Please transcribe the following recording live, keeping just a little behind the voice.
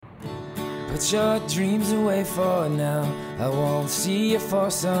put your dreams away for now. I won't see you for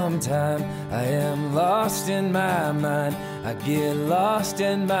some time. I am lost in my mind. I get lost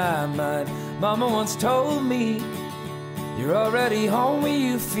in my mind. Mama once told me, you're already home when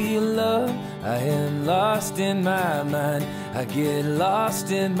you feel love. I am lost in my mind. I get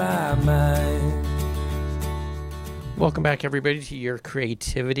lost in my mind. Welcome back, everybody, to Your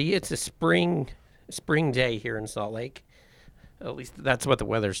Creativity. It's a spring day here in Salt Lake. At least that's what the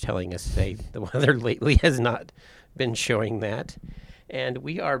weather's telling us today. The weather lately has not been showing that. And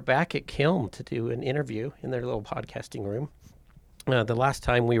we are back at Kiln to do an interview in their little podcasting room. The last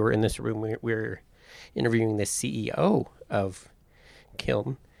time we were in this room, we were interviewing the CEO of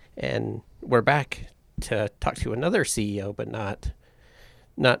Kiln. And we're back to talk to another CEO, but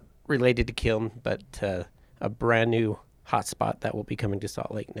not related to Kiln, but a brand new hotspot that will be coming to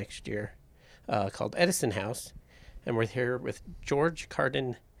Salt Lake next year, called Edison House. And we're here with George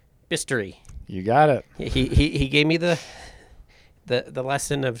Carden Bistry. You got it. He gave me the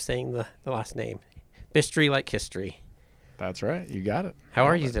lesson of saying the last name. Bistry like history. That's right. You got it. How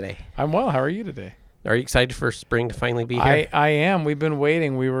are you today? I'm well. How are you today? Are you excited for spring to finally be here? I am. We've been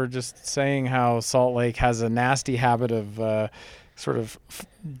waiting. We were just saying how Salt Lake has a nasty habit of sort of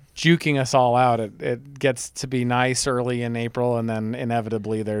juking us all out. It gets to be nice early in April, and then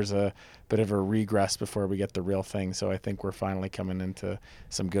inevitably there's a bit of a regress before we get the real thing. So I think we're finally coming into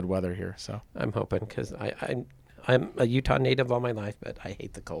some good weather here. So I'm hoping, because I'm a Utah native all my life, but I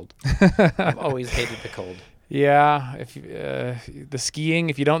hate the cold. I've always hated the cold. Yeah, if the skiing,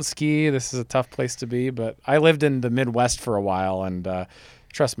 if you don't ski, this is a tough place to be. But I lived in the Midwest for a while, and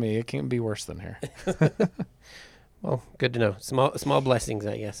trust me, it can be worse than here. Well, good to know. Small blessings,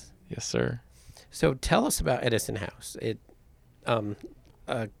 I guess. Yes, sir. So tell us about Edison House.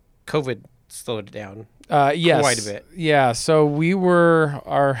 COVID slowed it down yes, quite a bit. Yeah, so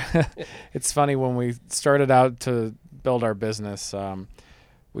it's funny, when we started out to build our business,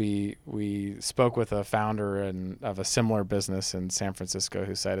 we spoke with a founder of a similar business in San Francisco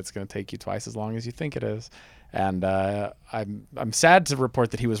who said it's going to take you twice as long as you think it is. And I'm sad to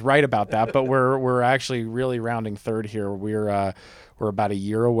report that he was right about that, but we're actually really rounding third here. We're about a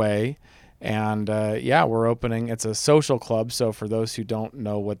year away, and we're opening. It's a social club. So for those who don't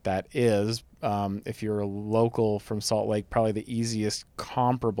know what that is, if you're a local from Salt Lake, probably the easiest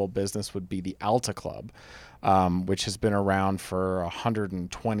comparable business would be the Alta Club, which has been around for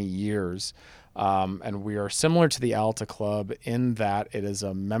 120 years. And we are similar to the Alta Club in that it is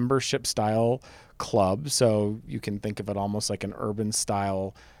a membership style club. So you can think of it almost like an urban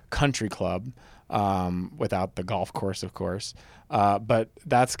style country club, without the golf course, of course. But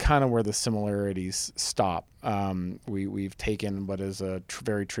that's kind of where the similarities stop. We've taken what is a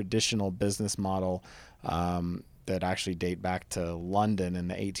very traditional business model, that actually date back to London in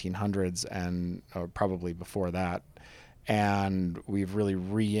the 1800s or probably before that. And we've really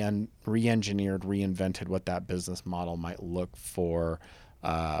re-engineered, reinvented what that business model might look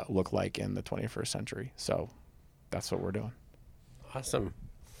like in the 21st century. So that's what we're doing. Awesome.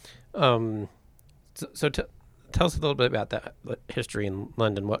 So tell us a little bit about that history in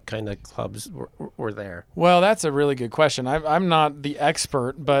London. What kind of clubs were there? Well, that's a really good question. I'm not the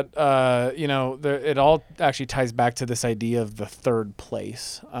expert, but it all actually ties back to this idea of the third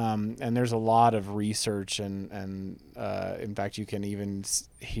place. And there's a lot of research, and in fact, you can even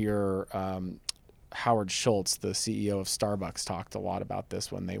hear Howard Schultz, the CEO of Starbucks, talked a lot about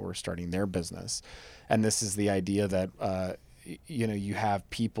this when they were starting their business. And this is the idea that you have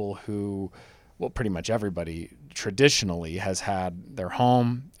people who, well, pretty much everybody traditionally has had their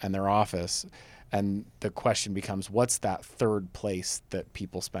home and their office. And the question becomes, what's that third place that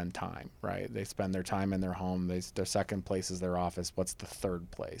people spend time, right? They spend their time in their home. Their second place is their office. What's the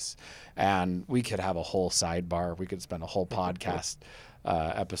third place? And we could have a whole sidebar. We could spend a whole podcast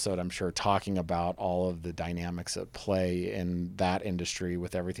episode, I'm sure, talking about all of the dynamics at play in that industry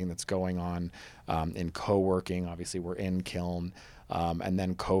with everything that's going on in co-working. Obviously, we're in Kiln. And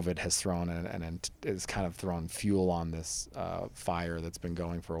then COVID has thrown and it's kind of thrown fuel on this fire that's been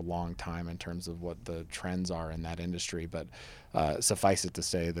going for a long time in terms of what the trends are in that industry. But suffice it to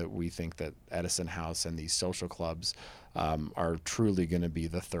say that we think that Edison House and these social clubs are truly going to be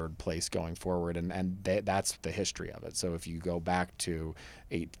the third place going forward. And that's the history of it. So if you go back to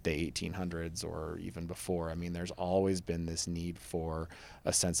the 1800s or even before, I mean, there's always been this need for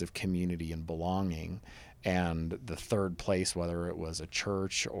a sense of community and belonging. And the third place, whether it was a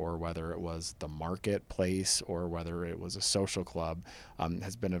church or whether it was the marketplace or whether it was a social club,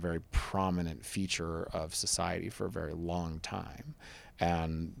 has been a very prominent feature of society for a very long time.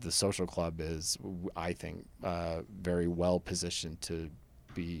 And the social club is, I think, very well positioned to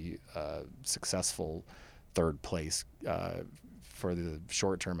be a successful third place for the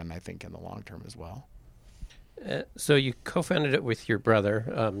short term, and I think in the long term as well. So you co-founded it with your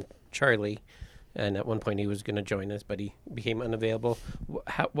brother, Charlie, and at one point he was going to join us, but he became unavailable.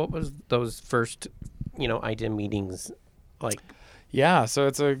 What was those first, idea meetings like? Yeah, so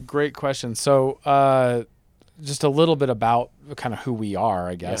it's a great question. So just a little bit about kind of who we are,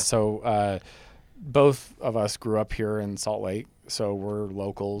 I guess. Yeah. So both of us grew up here in Salt Lake, so we're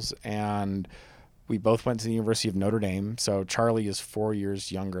locals, and we both went to the University of Notre Dame. So Charlie is 4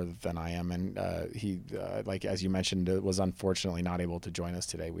 years younger than I am, and he, like as you mentioned, was unfortunately not able to join us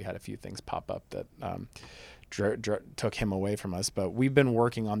today. We had a few things pop up that took him away from us, but we've been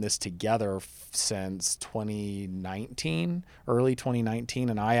working on this together since 2019, early 2019,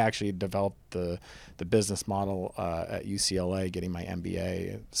 and I actually developed the business model at UCLA, getting my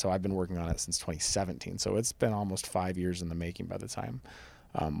MBA. So I've been working on it since 2017. So it's been almost 5 years in the making by the time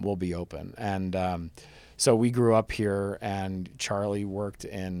we'll be open. And so we grew up here, and Charlie worked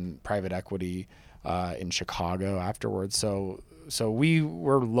in private equity in Chicago afterwards. So we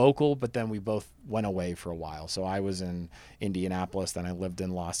were local, but then we both went away for a while. So I was in Indianapolis, then I lived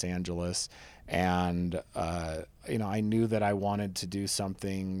in Los Angeles, and I knew that I wanted to do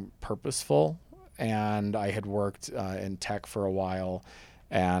something purposeful, and I had worked in tech for a while,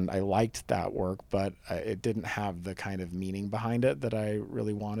 and I liked that work, but it didn't have the kind of meaning behind it that I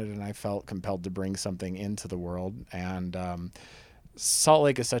really wanted, and I felt compelled to bring something into the world. And Salt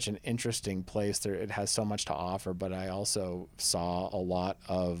Lake is such an interesting place. It has so much to offer, but I also saw a lot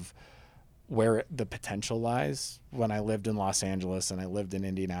of where the potential lies. When I lived in Los Angeles and I lived in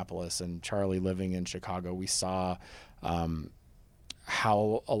Indianapolis, and Charlie living in Chicago, we saw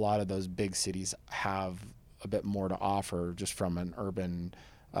how a lot of those big cities have a bit more to offer just from an urban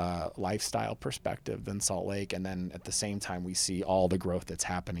lifestyle perspective than Salt Lake. And then at the same time, we see all the growth that's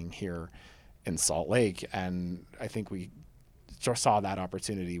happening here in Salt Lake. And I think we saw that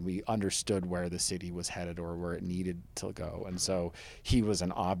opportunity. We understood where the city was headed or where it needed to go. And so he was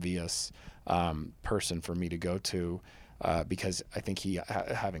an obvious person for me to go to because I think he,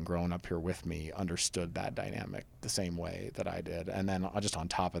 having grown up here with me, understood that dynamic the same way that I did. And then just on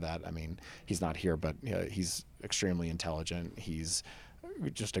top of that, I mean, he's not here, but he's extremely intelligent. He's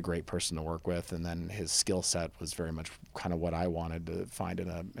just a great person to work with. And then his skill set was very much kind of what I wanted to find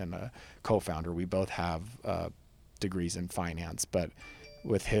in a co-founder. We both have degrees in finance, but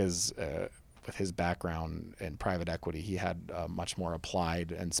with his background in private equity, he had a much more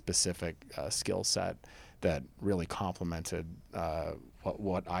applied and specific skill set that really complemented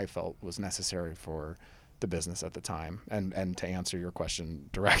what I felt was necessary for the business at the time. And to answer your question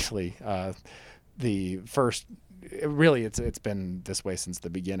directly, it's been this way since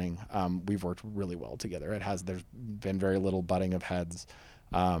the beginning. We've worked really well together. There's been very little butting of heads.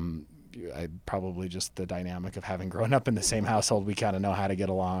 I probably just the dynamic of having grown up in the same household, we kind of know how to get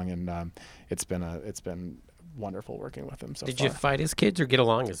along, and it's been wonderful working with him so far. Did you fight as kids or get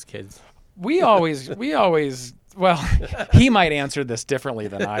along as kids? We always well, he might answer this differently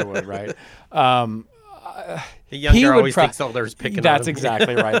than I would, right? The younger always thinks older's picking on him. That's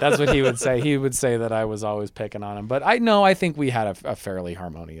exactly right. That's what he would say. He would say that I was always picking on him. But I think we had a fairly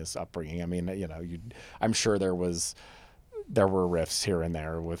harmonious upbringing. I mean, I'm sure there were rifts here and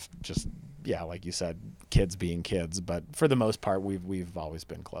there with just, like you said, kids being kids. But for the most part, we've always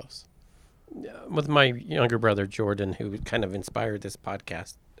been close. With my younger brother, Jordan, who kind of inspired this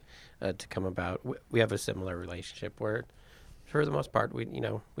podcast to come about, we have a similar relationship where, for the most part,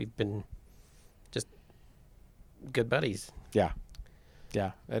 we've been just good buddies. Yeah.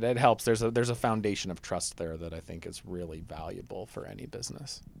 It helps. There's a foundation of trust there that I think is really valuable for any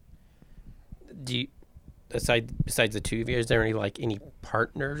business. Do you, besides the two of you, is there any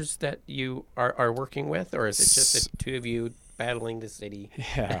partners that you are working with, or is it just the two of you battling the city?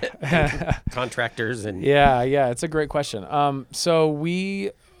 Yeah. Contractors and yeah. It's a great question. So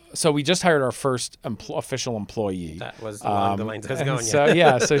we just hired our first official employee. That was along the lines I was going.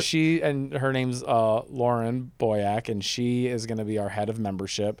 So she, and her name's Lauren Boyack, and she is going to be our head of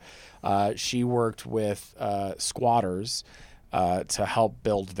membership. She worked with squatters to help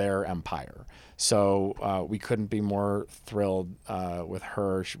build their empire. So we couldn't be more thrilled with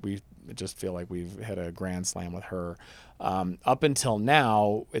her. We just feel like we've hit a grand slam with her. Up until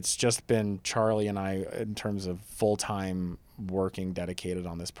now, it's just been Charlie and I in terms of full-time working dedicated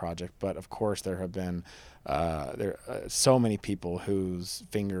on this project. But of course, there have been so many people whose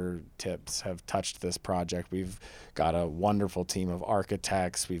fingertips have touched this project. We've got a wonderful team of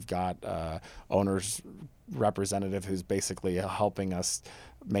architects. We've got owners representative who's basically helping us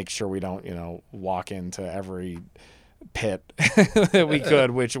make sure we don't walk into every pit that we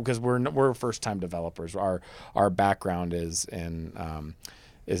could, because we're first time developers. Our background is in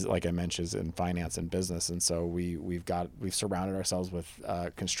is, like I mentioned, is in finance and business, and so we've surrounded ourselves with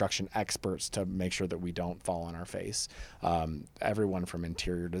construction experts to make sure that we don't fall on our face. Everyone from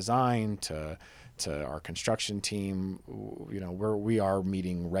interior design to our construction team, we are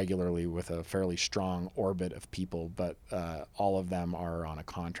meeting regularly with a fairly strong orbit of people, but all of them are on a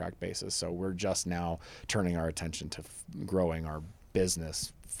contract basis. So we're just now turning our attention to growing our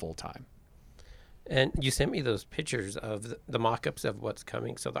business full time. And you sent me those pictures of the mock-ups of what's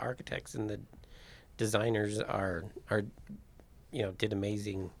coming. So the architects and the designers are did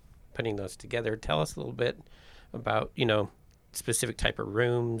amazing putting those together. Tell us a little bit about, specific type of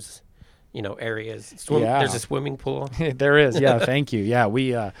rooms, areas. There's a swimming pool. There is. Yeah. Thank you. Yeah.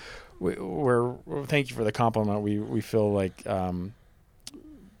 We're thank you for the compliment. We feel like,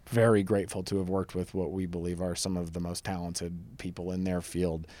 very grateful to have worked with what we believe are some of the most talented people in their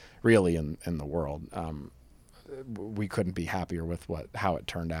field, really in the world. We couldn't be happier with how it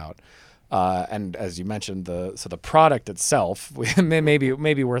turned out. And as you mentioned, the product itself may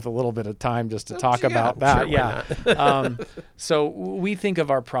be worth a little bit of time just to talk about that. Sure, So we think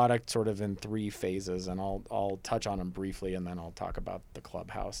of our product sort of in 3 phases, and I'll touch on them briefly, and then I'll talk about the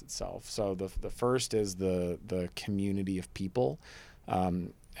clubhouse itself. So the first is the community of people.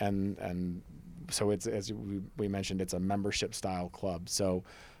 And so it's, as we mentioned, it's a membership style club. So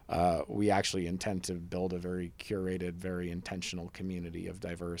we actually intend to build a very curated, very intentional community of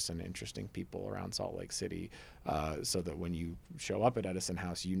diverse and interesting people around Salt Lake City, so that when you show up at Edison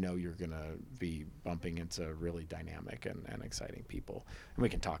House, you're going to be bumping into really dynamic and exciting people. And we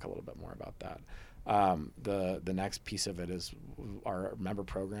can talk a little bit more about that. The next piece of it is our member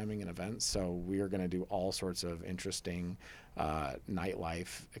programming and events. So we are going to do all sorts of interesting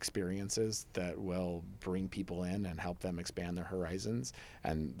nightlife experiences that will bring people in and help them expand their horizons.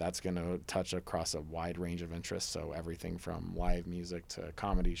 And that's going to touch across a wide range of interests. So everything from live music to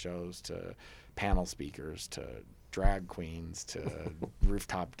comedy shows to panel speakers to drag queens to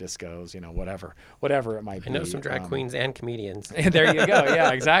rooftop discos, whatever it might be. I know some drag queens and comedians. There you go.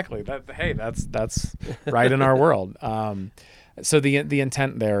 Yeah, exactly. That's right in our world. So the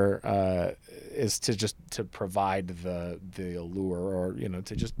intent there is to provide the allure, or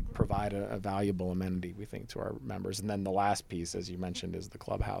to just provide a valuable amenity, we think, to our members. And then the last piece, as you mentioned, is the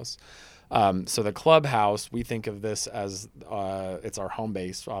clubhouse. So the clubhouse, we think of this as it's our home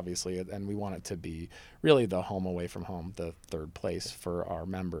base, obviously, and we want it to be really the home away from home, the third place for our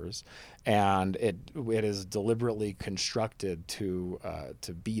members. And it is deliberately constructed to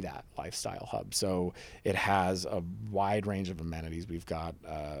be that lifestyle hub. So it has a wide range of amenities. We've got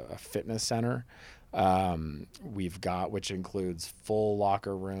a fitness center. Which includes full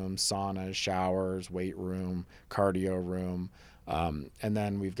locker room, saunas, showers, weight room, cardio room. And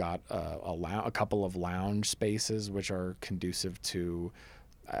then we've got a couple of lounge spaces, which are conducive to,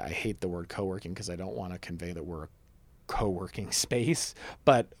 I hate the word co-working because I don't want to convey that we're a co-working space,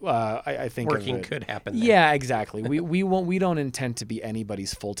 but I think working could happen there. Yeah, exactly. We don't intend to be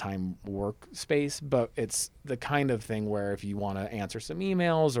anybody's full-time work space, but it's the kind of thing where if you want to answer some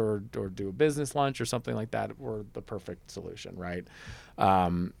emails or do a business lunch or something like that, we're the perfect solution, right?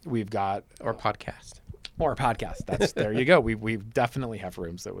 We've got podcast. Or a podcast. There you go. We definitely have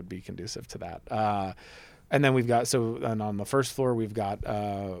rooms that would be conducive to that. And then we've got, and on the first floor, we've got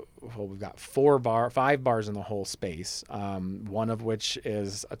 5 bars in the whole space. One of which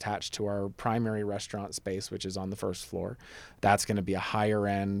is attached to our primary restaurant space, which is on the first floor. That's going to be a higher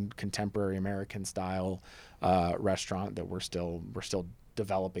end, contemporary American style restaurant that we're still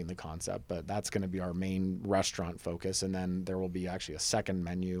developing the concept, but that's going to be our main restaurant focus. And then there will be actually a second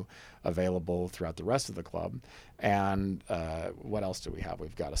menu available throughout the rest of the club. And what else do we have?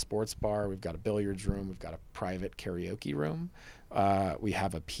 We've got a sports bar, we've got a billiards room, we've got a private karaoke room. We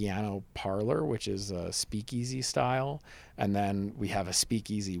have a piano parlor, which is a speakeasy style. And then we have a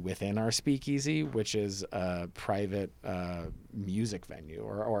speakeasy within our speakeasy, which is a private music venue,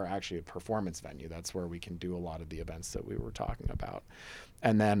 or actually a performance venue. That's where we can do a lot of the events that we were talking about.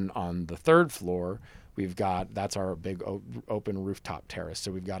 And then on the third floor, that's our big open rooftop terrace.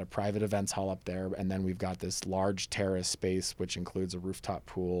 So we've got a private events hall up there, and then we've got this large terrace space, which includes a rooftop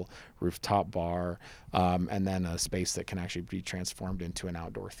pool, rooftop bar, and then a space that can actually be transformed into an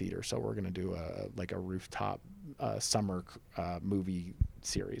outdoor theater. So we're going to do a rooftop summer movie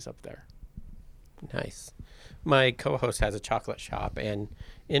series up there. Nice. My co-host has a chocolate shop, and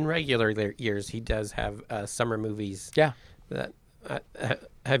in regular years, he does have summer movies. Yeah.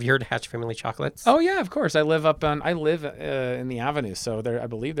 Have you heard of Hatch Family Chocolates? Oh yeah, of course. I live in the Avenue, so I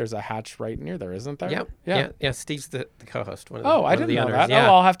believe there's a Hatch right near there, isn't there? Yep. Yeah. Steve's the co-host. I didn't know that. Yeah.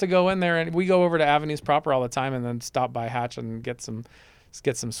 Oh, I'll have to go in there, and we go over to Avenues proper all the time, and then stop by Hatch and get some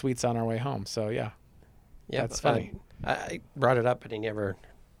sweets on our way home. So yeah, that's funny. I brought it up, but I never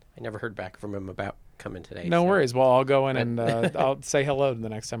heard back from him about coming today. No worries. Well, I'll go in and I'll say hello the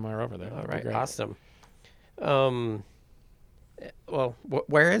next time we're over there. All right, awesome. Well,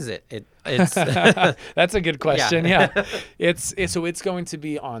 where is it? It's That's a good question. Yeah. It's going to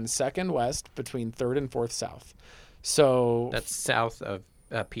be on 2nd West between 3rd and 4th South. So that's south of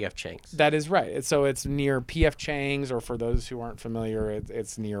PF Chang's. That is right. So it's near PF Chang's, or for those who aren't familiar,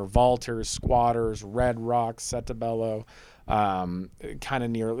 it's near Valters, Squatters, Red Rocks, Setabello. Kind of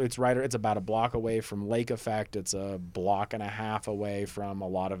near. It's about a block away from Lake Effect. It's a block and a half away from a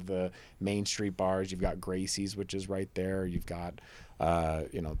lot of the Main Street bars. You've got Gracie's, which is right there. You've got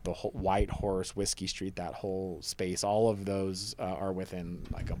the whole White Horse, Whiskey Street, that whole space. All of those are within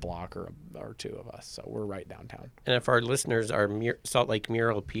like a block or two of us. So we're right downtown. And if our listeners are Salt Lake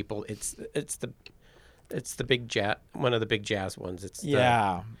mural people, it's the big jazz, one of the big jazz ones.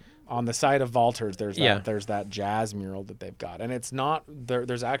 On the side of Valters, there's that jazz mural that they've got, and it's not there.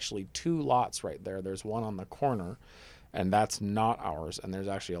 There's actually 2 lots right there. There's one on the corner, and that's not ours. And there's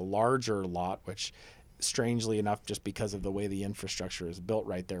actually a larger lot, which, strangely enough, just because of the way the infrastructure is built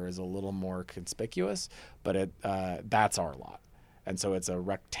right there, is a little more conspicuous. But that's our lot, and so it's a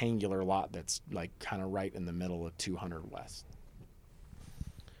rectangular lot that's like kind of right in the middle of 200 West.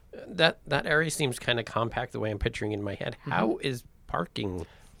 That area seems kind of compact the way I'm picturing it in my head. Mm-hmm. How is parking?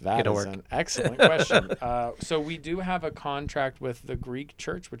 That is an excellent question. So we do have a contract with the Greek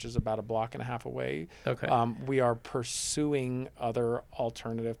Church, which is about a block and a half away. Okay. We are pursuing other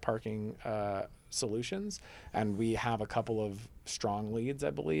alternative parking solutions, and we have a couple of strong leads,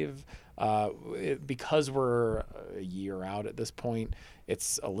 I believe. Because we're a year out at this point,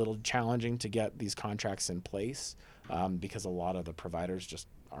 it's a little challenging to get these contracts in place because a lot of the providers just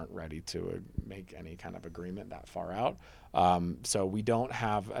aren't ready to make any kind of agreement that far out. So we don't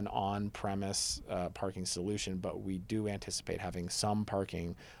have an on-premise parking solution, but we do anticipate having some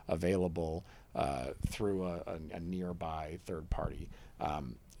parking available through a nearby third party.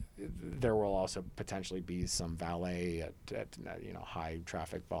 There will also potentially be some valet at high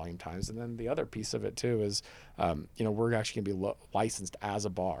traffic volume times. And then the other piece of it too is, we're actually going to be licensed as a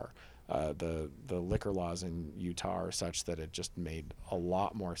bar. The liquor laws in Utah are such that it just made a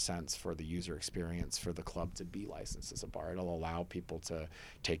lot more sense for the user experience for the club to be licensed as a bar. It'll allow people to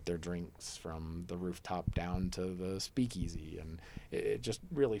take their drinks from the rooftop down to the speakeasy, and it just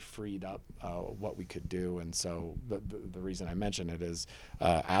really freed up what we could do. And so the reason I mention it is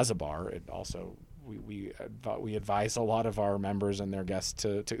as a bar, it also we advise a lot of our members and their guests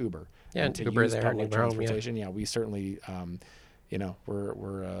to Uber. Yeah, and to Uber use there public transportation. Yeah, we certainly.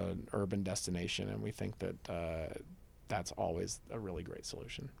 We're an urban destination, and we think that that's always a really great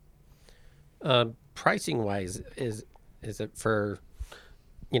solution. Pricing wise, is it for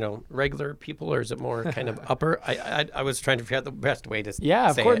regular people, or is it more kind of upper? I was trying to figure out the best way to of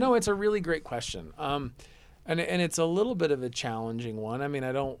say course. it. No, it's a really great question. And it's a little bit of a challenging one. I mean,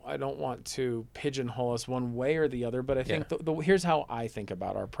 I don't want to pigeonhole us one way or the other, but I think here's how I think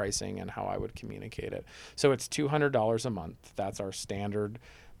about our pricing and how I would communicate it. So it's $200 a month. That's our standard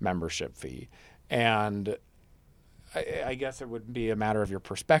membership fee. And I guess it would be a matter of your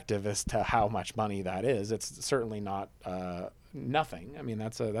perspective as to how much money that is. It's certainly not nothing. I mean,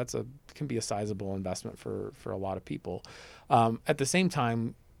 that's can be a sizable investment for a lot of people. At the same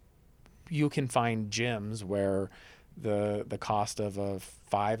time, you can find gyms where the cost of a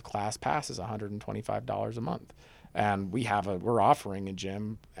 5-class pass is $125 a month, and we're offering a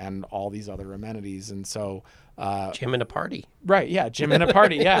gym and all these other amenities, and so gym and a party, right? Yeah, gym and a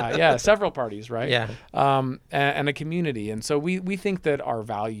party, yeah, several parties, right? Yeah, and a community, and so we think that our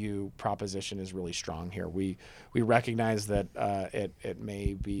value proposition is really strong here. We recognize that it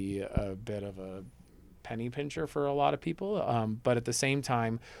may be a bit of a penny pincher for a lot of people, but at the same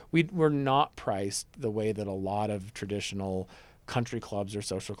time, we're not priced the way that a lot of traditional country clubs or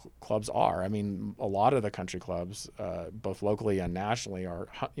social clubs are. I mean, a lot of the country clubs, both locally and nationally, are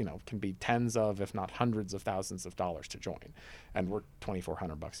can be tens of, if not hundreds of thousands of dollars to join, and we're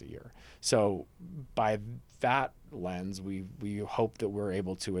 $2,400 a year. So by that lens, we hope that we're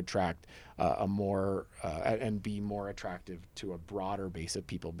able to attract a more and be more attractive to a broader base of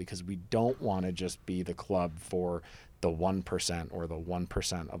people, because we don't want to just be the club for the 1% or the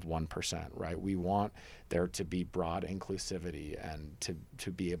 1% of 1%, right? We want there to be broad inclusivity and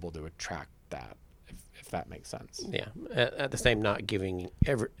to be able to attract that if that makes sense. Yeah. At the same, not giving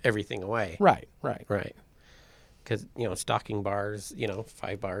everything away. Right. Right. Because, stocking bars,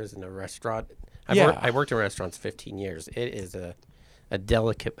 5 bars in a restaurant. I worked in restaurants 15 years. It is a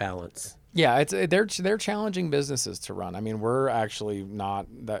delicate balance. Yeah, they're challenging businesses to run. I mean, we're actually not,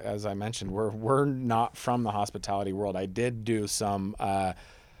 as I mentioned, we're not from the hospitality world. I did do some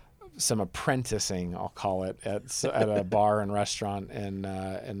apprenticing, I'll call it, at a bar and restaurant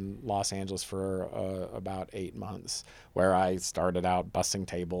in Los Angeles for about 8 months, where I started out bussing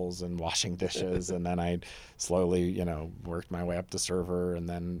tables and washing dishes, and then I slowly, worked my way up to server, and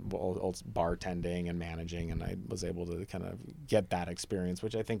then bartending and managing, and I was able to kind of get that experience,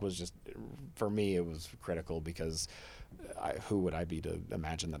 which I think was just, for me, it was critical, because who would I be to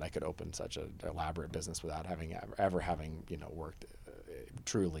imagine that I could open such an elaborate business without ever having worked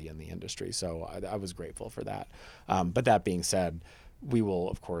truly in the industry. So I was grateful for that. But that being said, we will,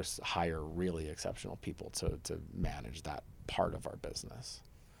 of course, hire really exceptional people to manage that part of our business.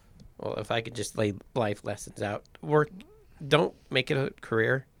 Well, if I could just lay life lessons out, don't make it a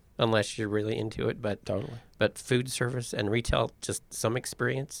career unless you're really into it. But Totally. But food service and retail, just some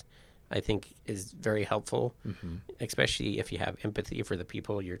experience, I think is very helpful, especially if you have empathy for the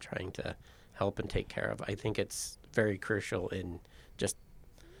people you're trying to help and take care of. I think it's very crucial in just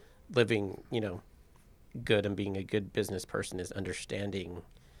living, good and being a good business person, is understanding,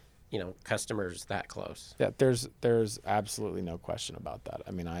 customers that close. Yeah, there's absolutely no question about that.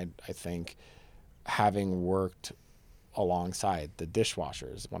 I mean, I think, having worked alongside the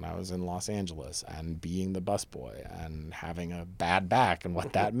dishwashers when I was in Los Angeles, and being the busboy, and having a bad back and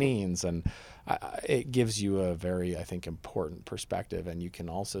what that means, and it gives you a very, I think, important perspective, and you can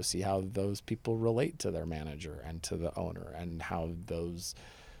also see how those people relate to their manager and to the owner, and how those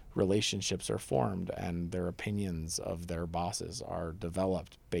relationships are formed, and their opinions of their bosses are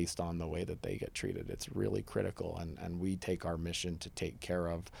developed based on the way that they get treated. It's really critical, and we take our mission to take care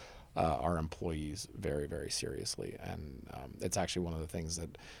of our employees very, very seriously. And it's actually one of the things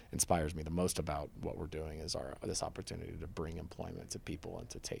that inspires me the most about what we're doing, is this opportunity to bring employment to people and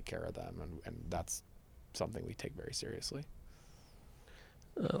to take care of them. And that's something we take very seriously.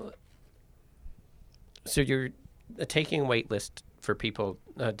 So you're taking a wait list for people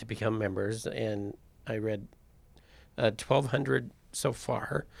to become members, and I read 1,200 so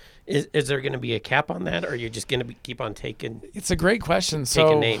far. Is there going to be a cap on that, or are you just going to keep on taking? It's a great question.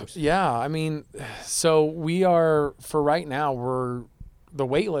 Taking names. Yeah, I mean, so we are, for right now, the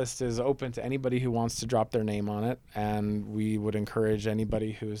wait list is open to anybody who wants to drop their name on it, and we would encourage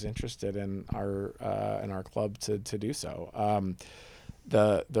anybody who is interested in our club to do so.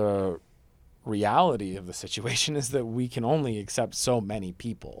 The reality of the situation is that we can only accept so many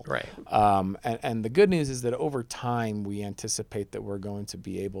people. Right. And the good news is that over time, we anticipate that we're going to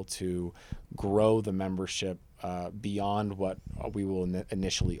be able to grow the membership beyond what we will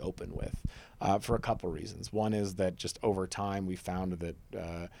initially open with, for a couple reasons. One is that just over time, we found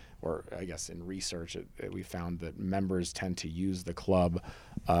that, or I guess in research, we found that members tend to use the club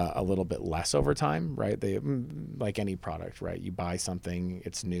a little bit less over time, right? They, like any product, right? You buy something,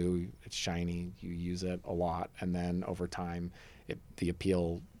 it's new, it's shiny, you use it a lot, and then over time, the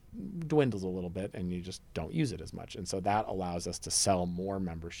appeal dwindles a little bit, and you just don't use it as much. And so that allows us to sell more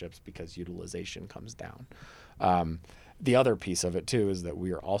memberships because utilization comes down. The other piece of it too is that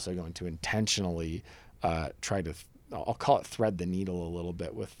we are also going to intentionally try to, I'll call it, thread the needle a little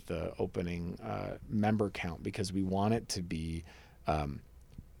bit with the opening member count, because we want it to be,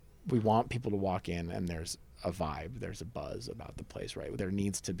 we want people to walk in and there's a vibe, there's a buzz about the place, right? There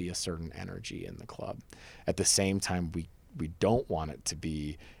needs to be a certain energy in the club. At the same time, we don't want it to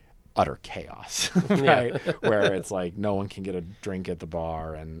be utter chaos, right? Where it's like no one can get a drink at the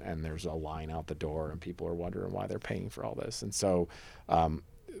bar, and there's a line out the door, and people are wondering why they're paying for all this. And so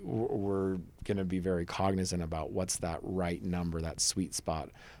we're going to be very cognizant about what's that right number, that sweet spot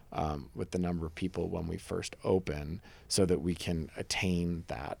with the number of people when we first open, so that we can attain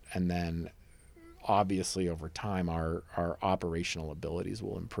that. And then obviously over time, our operational abilities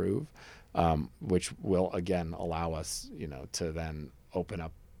will improve, which will again allow us, to then open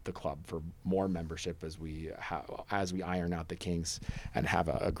up the club for more membership as we iron out the kinks and have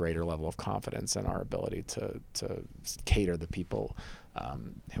a greater level of confidence in our ability to cater the people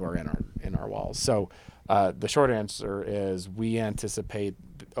who are in our walls. So the short answer is we anticipate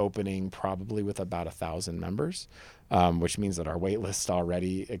opening probably with about 1,000 members, which means that our wait list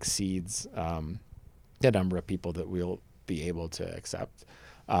already exceeds the number of people that we'll be able to accept.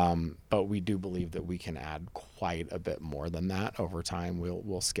 But we do believe that we can add quite a bit more than that over time.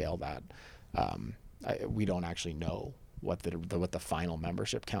 We'll scale that. We don't actually know what the final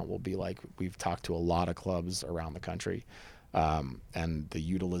membership count will be like. We've talked to a lot of clubs around the country, and the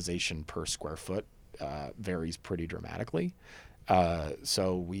utilization per square foot varies pretty dramatically.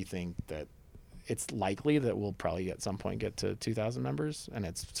 So we think that it's likely that we'll probably at some point get to 2,000 members, and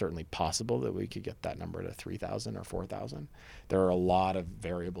it's certainly possible that we could get that number to 3,000 or 4,000. There are a lot of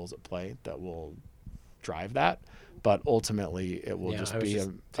variables at play that will drive that, but ultimately it will just be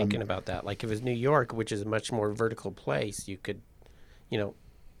thinking about that. Like if it's New York, which is a much more vertical place, you could,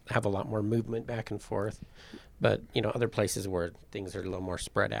 have a lot more movement back and forth. But, other places where things are a little more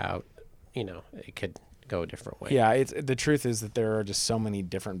spread out, it could go a different way. Yeah, the truth is that there are just so many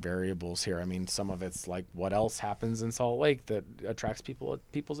different variables here. I mean, some of it's like what else happens in Salt Lake that attracts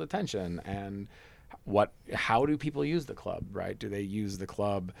people's attention, and how do people use the club, right? Do they use the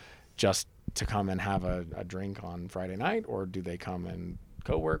club just to come and have a drink on Friday night, or do they come and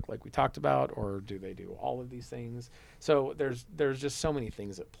co-work like we talked about, or do they do all of these things? So there's just so many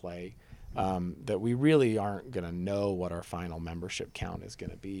things at play. That we really aren't going to know what our final membership count is going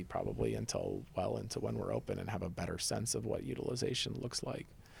to be probably until well into when we're open and have a better sense of what utilization looks like.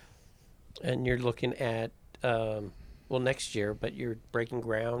 And you're looking at, next year, but you're breaking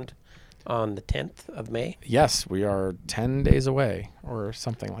ground on the 10th of May? Yes, we are 10 days away or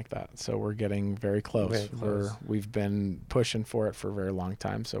something like that. So we're getting very close. We've been pushing for it for a very long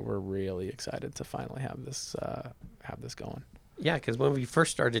time. So we're really excited to finally have this going. Yeah, because when we first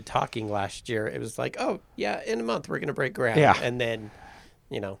started talking last year, it was like, oh, yeah, in a month we're going to break ground. Yeah. And then,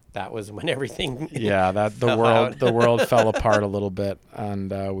 that was when everything the world fell apart a little bit,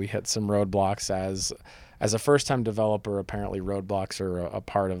 and we hit some roadblocks as a first-time developer. Apparently, roadblocks are a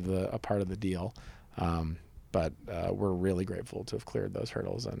part of the deal. But we're really grateful to have cleared those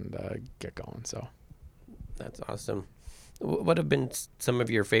hurdles and get going. So that's awesome. What have been some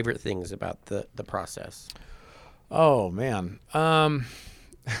of your favorite things about the process? Oh, man. The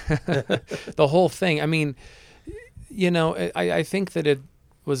whole thing. I mean, I think that it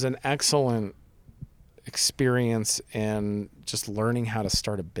was an excellent experience in just learning how to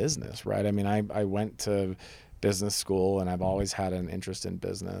start a business, right? I mean, I went to business school, and I've always had an interest in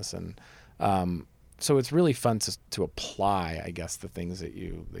business. And so it's really fun to apply, I guess, the things that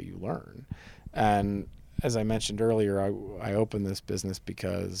you learn. And as I mentioned earlier, I opened this business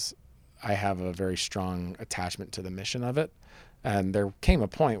because I have a very strong attachment to the mission of it. And there came a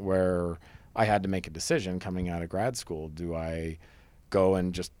point where I had to make a decision coming out of grad school. Do I go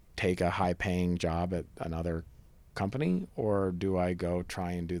and just take a high-paying job at another company, or do I go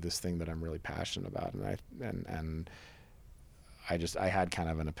try and do this thing that I'm really passionate about? And I had kind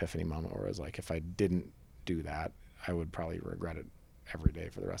of an epiphany moment where I was like, if I didn't do that, I would probably regret it every day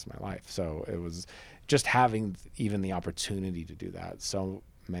for the rest of my life. So it was just having even the opportunity to do that. So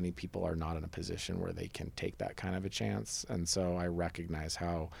many people are not in a position where they can take that kind of a chance. And so I recognize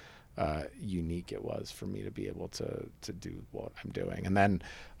how unique it was for me to be able to do what I'm doing. And then,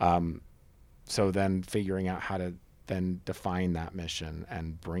 so then figuring out how to then define that mission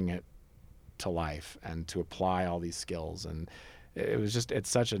and bring it to life and to apply all these skills. And it's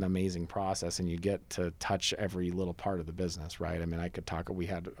such an amazing process, and you get to touch every little part of the business, right? I mean, we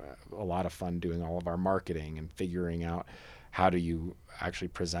had a lot of fun doing all of our marketing and figuring out how do you actually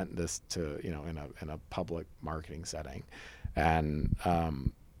present this to, in a public marketing setting. And,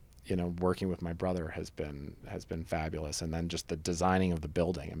 working with my brother has been fabulous. And then just the designing of the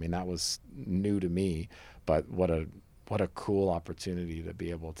building. I mean, that was new to me, but what a cool opportunity to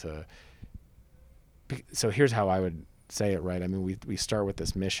be able to. So here's how I would say it, right? I mean, we start with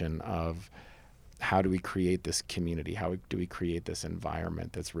this mission of how do we create this community? How do we create this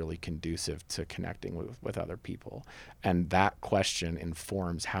environment that's really conducive to connecting with other people? And that question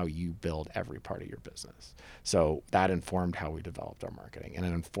informs how you build every part of your business. So that informed how we developed our marketing, and it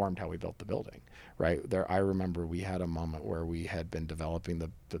informed how we built the building, right? I remember we had a moment where we had been developing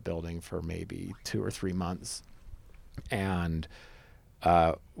the building for maybe 2 or 3 months, and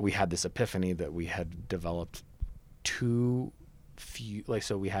we had this epiphany that we had developed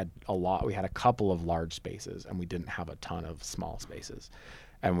so we had a couple of large spaces, and we didn't have a ton of small spaces.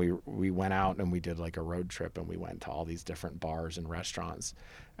 And we went out and we did like a road trip, and we went to all these different bars and restaurants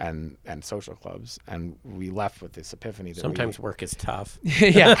and social clubs, and we left with this epiphany that sometimes work is tough.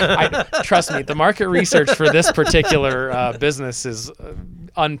 Yeah, trust me, the market research for this particular business is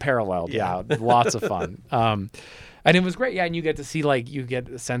unparalleled. Yeah, lots of fun. And it was great, yeah. And you get to see, you get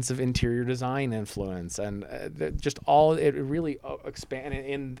a sense of interior design influence, and it really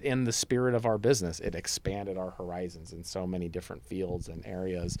expanded in the spirit of our business. It expanded our horizons in so many different fields and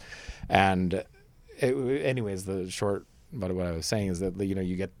areas. And anyways, the short, but what I was saying is that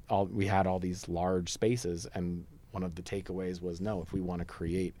we had all these large spaces, and one of the takeaways was, no, if we want to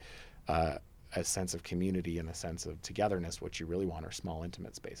create a sense of community and a sense of togetherness, what you really want are small,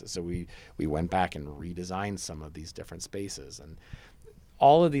 intimate spaces. So we went back and redesigned some of these different spaces, and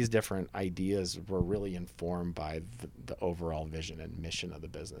all of these different ideas were really informed by the overall vision and mission of the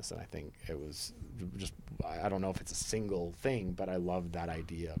business. And I think it was just, I don't know if it's a single thing, but I love that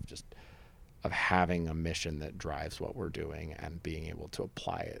idea of having a mission that drives what we're doing and being able to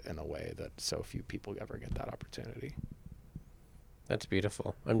apply it in a way that so few people ever get that opportunity. That's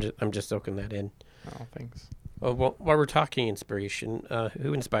beautiful. I'm just soaking that in. Oh, thanks. Well, while we're talking inspiration,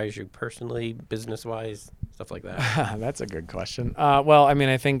 who inspires you personally, business-wise, stuff like that? That's a good question. Well, I mean,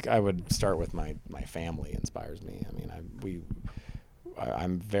 I think I would start with my family inspires me. I mean,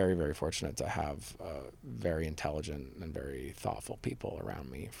 I'm very, very fortunate to have very intelligent and very thoughtful people around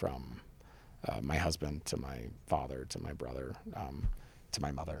me, from my husband to my father to my brother to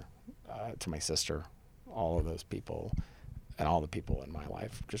my mother to my sister. All of those people and all the people in my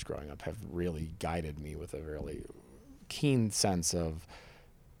life just growing up have really guided me with a really keen sense of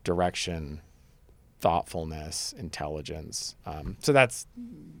direction, thoughtfulness, intelligence. So that's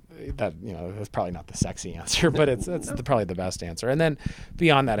probably not the sexy answer, but that's probably the best answer. And then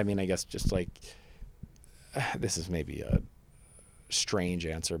beyond that, I mean, I guess just like, this is maybe a strange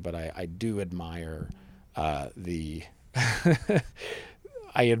answer, but I do admire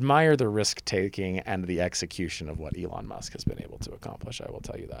I admire the risk taking and the execution of what Elon Musk has been able to accomplish. I will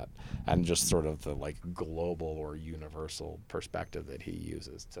tell you that, and just sort of the like global or universal perspective that he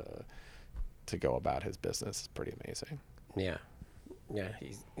uses to go about his business is pretty amazing. Yeah,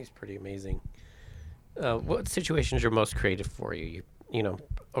 he's pretty amazing. What situations are most creative for you? You know,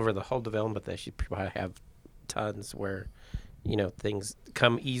 over the whole development that you probably have tons where, you know, things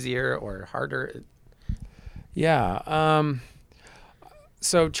come easier or harder. Yeah.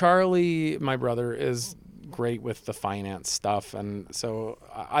 So Charlie, my brother, is great with the finance stuff, and so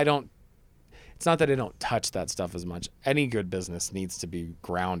it's not that I don't touch that stuff as much. Any good business needs to be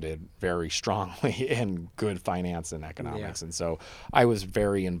grounded very strongly in good finance and economics. Yeah. And so I was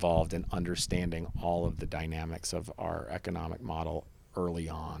very involved in understanding all of the dynamics of our economic model early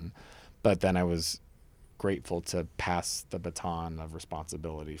on, but then I was grateful to pass the baton of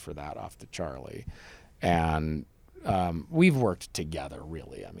responsibility for that off to Charlie. And we've worked together,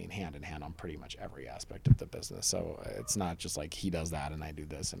 really. I mean, hand in hand on pretty much every aspect of the business. So it's not just like he does that and I do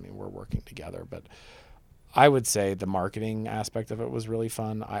this. I mean, we're working together. But I would say the marketing aspect of it was really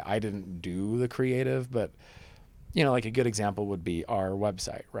fun. I didn't do the creative, but, you know, like a good example would be our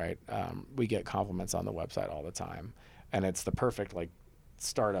website, right? We get compliments on the website all the time. And it's the perfect, like,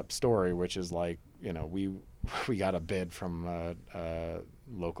 startup story, which is like, you know, we got a bid from a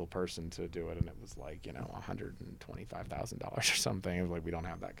local person to do it, and it was like, you know, $125,000 or something. It was like, we don't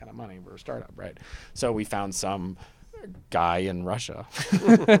have that kind of money. We're a startup, right? So we found some guy in Russia,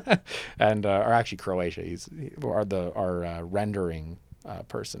 and or actually Croatia. Our rendering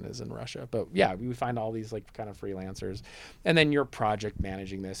person is in Russia. But yeah, we find all these like kind of freelancers, and then you're project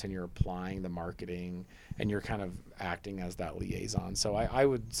managing this, and you're applying the marketing, and you're kind of acting as that liaison. So I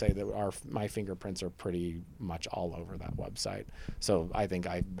would say that my fingerprints are pretty much all over that website. So I think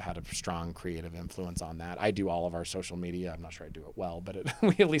I had a strong creative influence on that. I do all of our social media. I'm not sure I do it well, but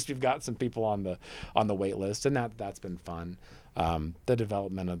at least we've got some people on the wait list, and that's been fun. The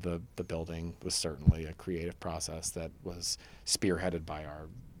development of the building was certainly a creative process that was spearheaded by our,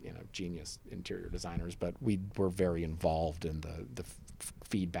 you know, genius interior designers, but we were very involved in the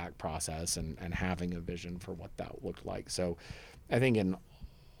feedback process and having a vision for what that looked like. So I think in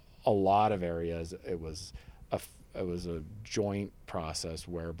a lot of areas it was a joint process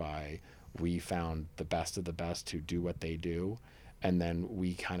whereby we found the best of the best who do what they do, and then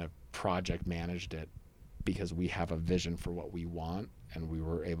we kind of project managed it because we have a vision for what we want, and we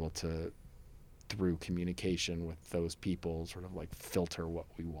were able to, through communication with those people, sort of like filter what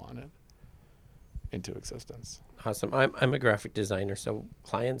we wanted into existence. Awesome. I'm a graphic designer, so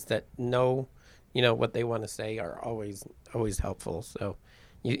clients that know, you know, what they want to say are always helpful. So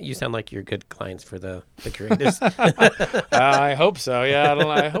you sound like you're good clients for the creatives. I hope so. Yeah,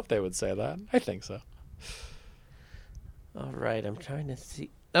 I hope they would say that. I think so. All right, I'm trying to see.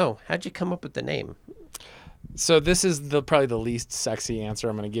 Oh, how'd you come up with the name? So this is probably the least sexy answer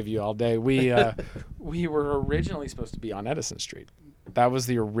I'm going to give you all day. We were originally supposed to be on Edison Street. That was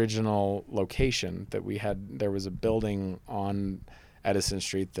the original location that we had. There was a building on Edison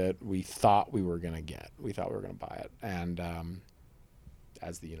Street that we thought we were going to get. We thought we were going to buy it. And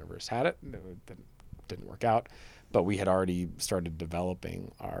as the universe had it didn't work out. But we had already started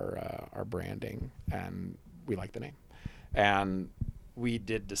developing our branding, and we liked the name. And we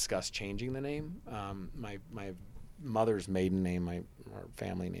did discuss changing the name. My mother's maiden name, our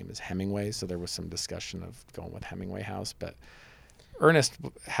family name is Hemingway, so there was some discussion of going with Hemingway House. But Ernest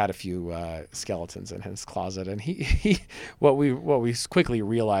had a few skeletons in his closet, and he what we quickly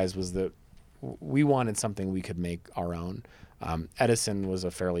realized was that we wanted something we could make our own. Edison was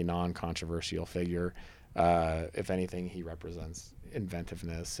a fairly non-controversial figure. If anything, he represents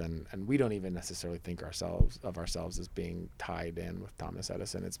inventiveness, and we don't even necessarily think of ourselves as being tied in with Thomas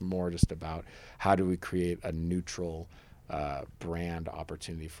Edison. It's more just about how do we create a neutral brand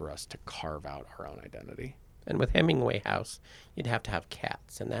opportunity for us to carve out our own identity. And with Hemingway House, you'd have to have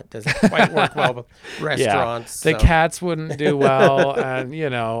cats, and that doesn't quite work well with restaurants. Yeah, the cats wouldn't do well, and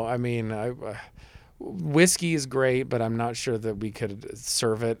I mean, whiskey is great, but I'm not sure that we could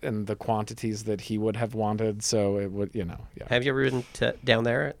serve it in the quantities that he would have wanted. So it would, Yeah. Have you ever been down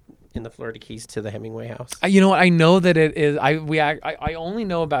there in the Florida Keys to the Hemingway House? You know what? I know that it is. I only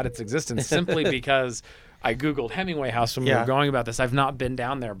know about its existence simply because I Googled Hemingway House when we were going about this. I've not been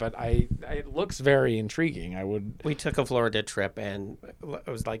down there, but it looks very intriguing. We took a Florida trip, and it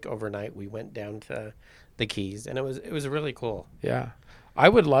was like overnight. We went down to the Keys, and it was really cool. Yeah. I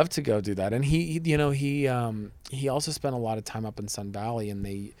would love to go do that. And he also spent a lot of time up in Sun Valley, and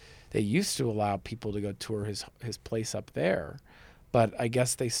they used to allow people to go tour his place up there. But I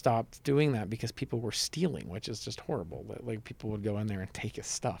guess they stopped doing that because people were stealing, which is just horrible. Like people would go in there and take his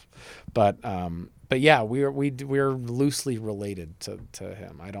stuff. But yeah, we're loosely related to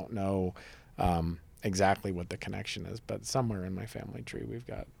him. I don't know exactly what the connection is, but somewhere in my family tree we've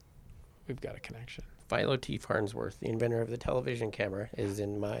got a connection. Philo T. Farnsworth, the inventor of the television camera, is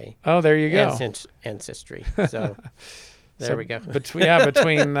in my there you go ancestry. So there we go.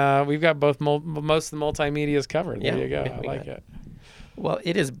 Between we've got most of the multimedia's covered. There you go. I like it. Well,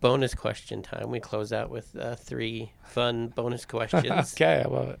 it is bonus question time. We close out with 3 fun bonus questions. Okay, I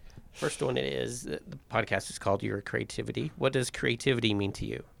love it. First one is the podcast is called Your Creativity. What does creativity mean to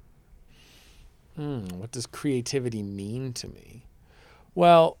you? What does creativity mean to me?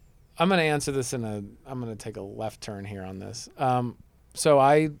 Well, I'm going to answer this I'm going to take a left turn here on this. So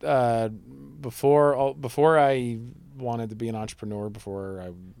I, before I wanted to be an entrepreneur, before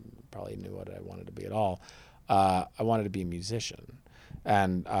I probably knew what I wanted to be at all, I wanted to be a musician.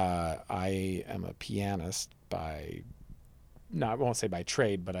 And I am a pianist I won't say by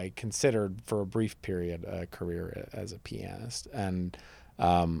trade, but I considered for a brief period a career as a pianist. And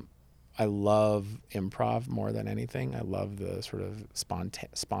I love improv more than anything. I love the sort of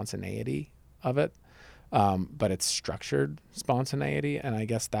spontaneity of it, but it's structured spontaneity. And I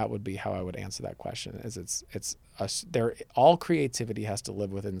guess that would be how I would answer that question. Is all creativity has to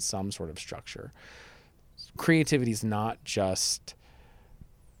live within some sort of structure. Creativity is not just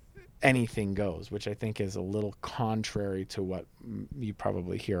anything goes, which I think is a little contrary to what you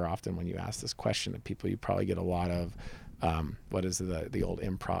probably hear often when you ask this question of people. You probably get a lot of what is the old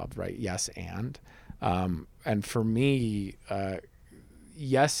improv, right? Yes, and for me,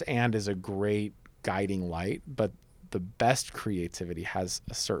 yes, and is a great guiding light, but the best creativity has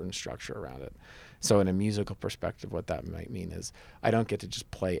a certain structure around it. So in a musical perspective, what that might mean is I don't get to just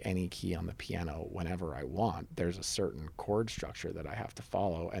play any key on the piano whenever I want. There's a certain chord structure that I have to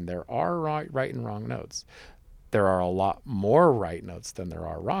follow, and there are right and wrong notes. There are a lot more right notes than there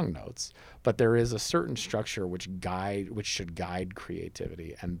are wrong notes, but there is a certain structure which should guide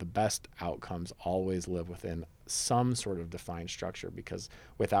creativity, and the best outcomes always live within some sort of defined structure, because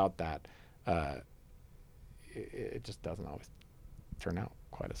without that, it just doesn't always turn out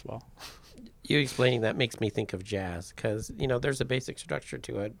quite as well. You explaining that makes me think of jazz, because there's a basic structure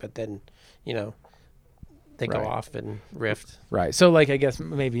to it, but then they go off and riff. Right. So I guess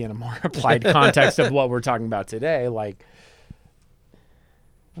maybe in a more applied context of what we're talking about today,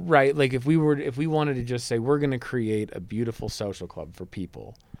 if we wanted to just say we're going to create a beautiful social club for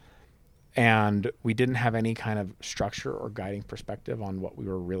people, and we didn't have any kind of structure or guiding perspective on what we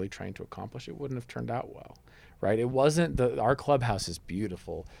were really trying to accomplish, it wouldn't have turned out well. Right? It wasn't our clubhouse is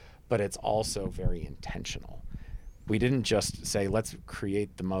beautiful, but it's also very intentional. We didn't just say, let's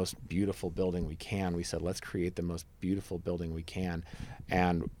create the most beautiful building we can. We said, let's create the most beautiful building we can.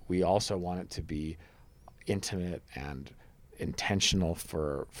 And we also want it to be intimate and intentional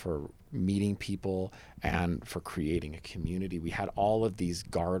for meeting people and for creating a community. We had all of these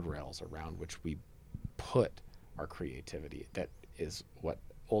guardrails around which we put our creativity. That is what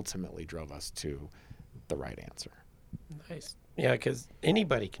ultimately drove us to the right answer. Nice. Yeah, because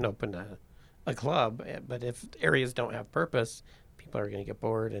anybody can open a club, but if areas don't have purpose, people are going to get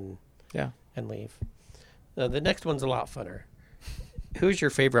bored and leave. The next one's a lot funner. Who's your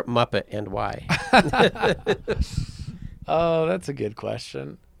favorite Muppet and why? Oh, that's a good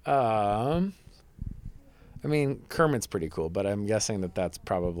question. I mean, Kermit's pretty cool, but I'm guessing that's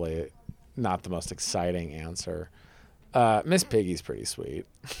probably not the most exciting answer. Miss Piggy's pretty sweet.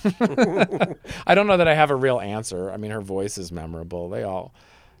 I don't know that I have a real answer. I mean, her voice is memorable.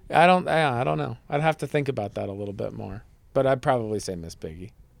 I don't know. I'd have to think about that a little bit more. But I'd probably say Miss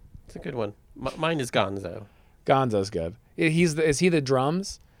Piggy. It's a good one. Mine is Gonzo. Gonzo's good. Is he the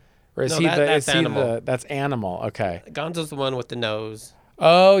drums? Or is No, he that's Animal. That's Animal. Okay. Gonzo's the one with the nose.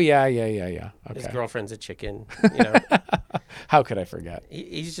 Oh, yeah. His Okay. girlfriend's a chicken. How could I forget?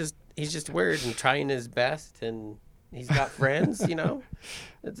 He's just weird and trying his best, and he's got friends.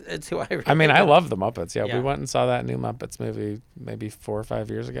 It's who I. Really I mean, I like. love the Muppets. Yeah, Yeah. we went and saw that new Muppets movie maybe 4 or 5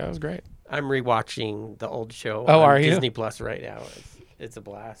 years ago. It was great. I'm rewatching the old show Oh, on are you? Disney Plus right now. It's a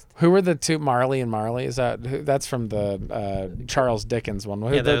blast. Who were the two, Marley and Marley? That's from the Charles Dickens one.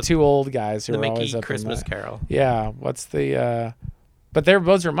 Who Yeah, the the- two old guys who The were always Mickey up Christmas in the, Carol. Yeah, what's the? But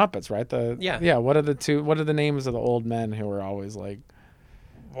those are Muppets, right? Yeah. What are the two? What are the names of the old men who were always like?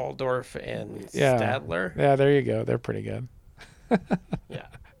 Waldorf and Yeah. Stadler. Yeah, there you go. They're pretty good. Yeah.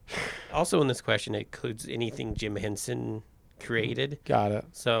 Also in this question, it includes anything Jim Henson created. Got it.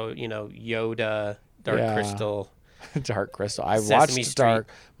 So, Yoda, Dark Yeah. Crystal. Dark Crystal. I Sesame watched Street. Dark.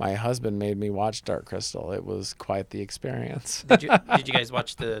 My husband made me watch Dark Crystal. It was quite the experience. Did you guys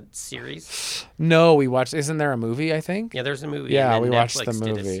watch the series? No, we watched. Isn't there a movie? I think. Yeah, there's a movie. Yeah, and we then watched Netflix the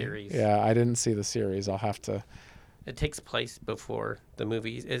did a movie. series. Yeah, I didn't see the series. I'll have to. It takes place before the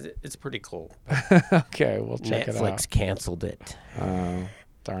movie. It's pretty cool. Okay, we'll check it out. Netflix canceled it. Oh,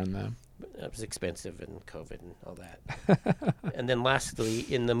 darn them. It was expensive and COVID and all that. And then lastly,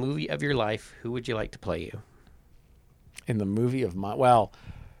 in the movie of your life, who would you like to play you? In the movie of my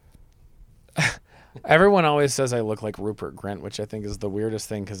everyone always says I look like Rupert Grint, which I think is the weirdest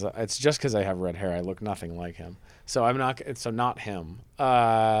thing because it's just because I have red hair. I look nothing like him. So not him.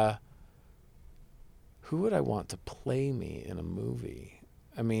 Who would I want to play me in a movie?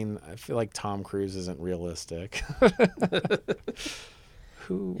 I mean, I feel like Tom Cruise isn't realistic.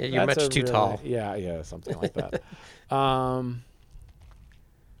 Who? Yeah, you're that's much a too really- tall. Yeah, something like that.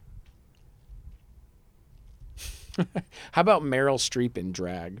 How about Meryl Streep in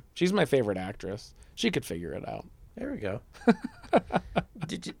drag? She's my favorite actress. She could figure it out. There we go.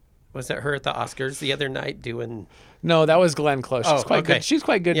 Was that her at the Oscars the other night doing? No, that was Glenn Close. She's Oh, quite okay. good. She's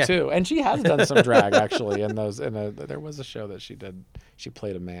quite good Yeah. too, and she has done some drag actually. There was a show that she did. She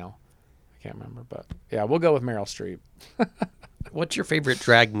played a male. I can't remember, but yeah, we'll go with Meryl Streep. What's your favorite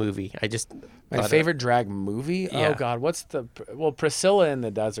drag movie? My favorite drag movie? Yeah. Oh God, Priscilla in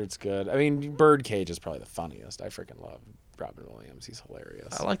the Desert's good. I mean, Birdcage is probably the funniest. I freaking love Robin Williams. He's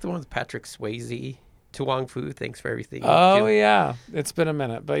hilarious. I like the one with Patrick Swayze. To Wong Fu, thanks for everything. Oh yeah, it's been a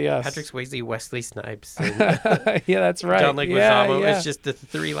minute, but yes. Patrick Swayze, Wesley Snipes, and Yeah, that's right. John Leguizamo. Yeah. It's just the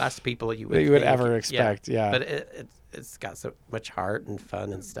three last people you would That you would think. ever expect, yeah. But it's got so much heart and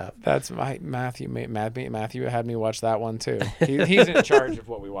fun and stuff. That's Matthew. Matthew had me watch that one too. He's in charge of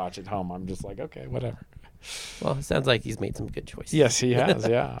what we watch at home. I'm just like, okay, whatever. Well, it sounds like he's made some good choices. Yes, he has.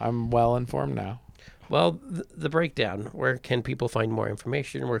 Yeah, I'm well informed now. Well, the breakdown. Where can people find more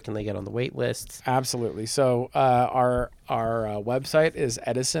information? Where can they get on the wait lists? Absolutely. So our website is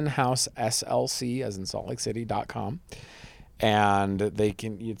EdisonHouseSLC, as in SaltLakeCity.com. And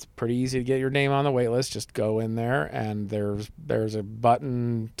it's pretty easy to get your name on the wait list. Just go in there, and there's a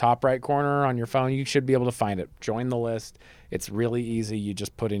button top right corner on your phone. You should be able to find it. Join the list. It's really easy. You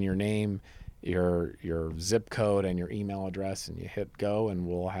just put in your name, your zip code, and your email address, and you hit go, and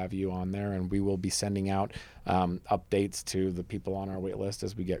we'll have you on there. And we will be sending out updates to the people on our wait list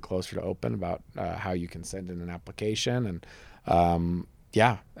as we get closer to open about how you can send in an application. And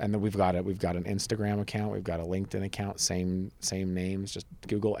yeah, and then we've got an Instagram account, we've got a LinkedIn account, same names. Just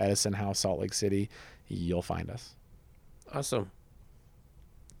Google Edison House Salt Lake City, you'll find us. Awesome.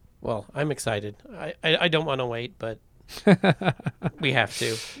 Well, I'm excited. I don't want to wait, but we have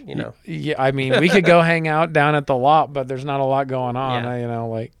to, Yeah, I mean, we could go hang out down at the lot, but there's not a lot going on.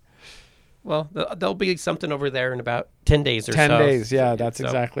 Yeah. Well, there'll be something over there in about 10 days or 10 so. days. Yeah, that's So,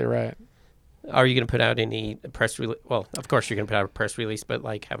 exactly right. Are you going to put out any press release? Well, of course you're going to put out a press release, but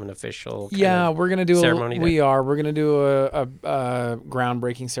have an official We're gonna do ceremony we're gonna do a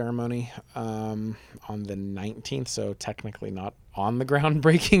groundbreaking ceremony on the 19th. So technically not on the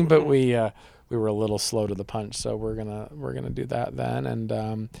groundbreaking, but we were a little slow to the punch. So we're gonna do that then,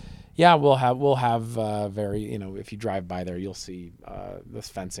 and we'll have very if you drive by there, you'll see this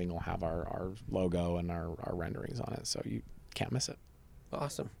fencing will have our logo and our renderings on it, so you can't miss it.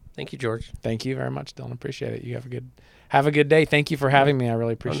 Awesome. Thank you, George. Thank you very much, Dylan. Appreciate it. You have a good day. Thank you for having me. I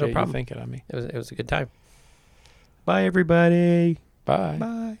really appreciate you problem. thinking of me. It was a good time. Bye, everybody. Bye.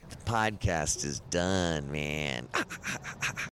 Bye. The podcast is done, man.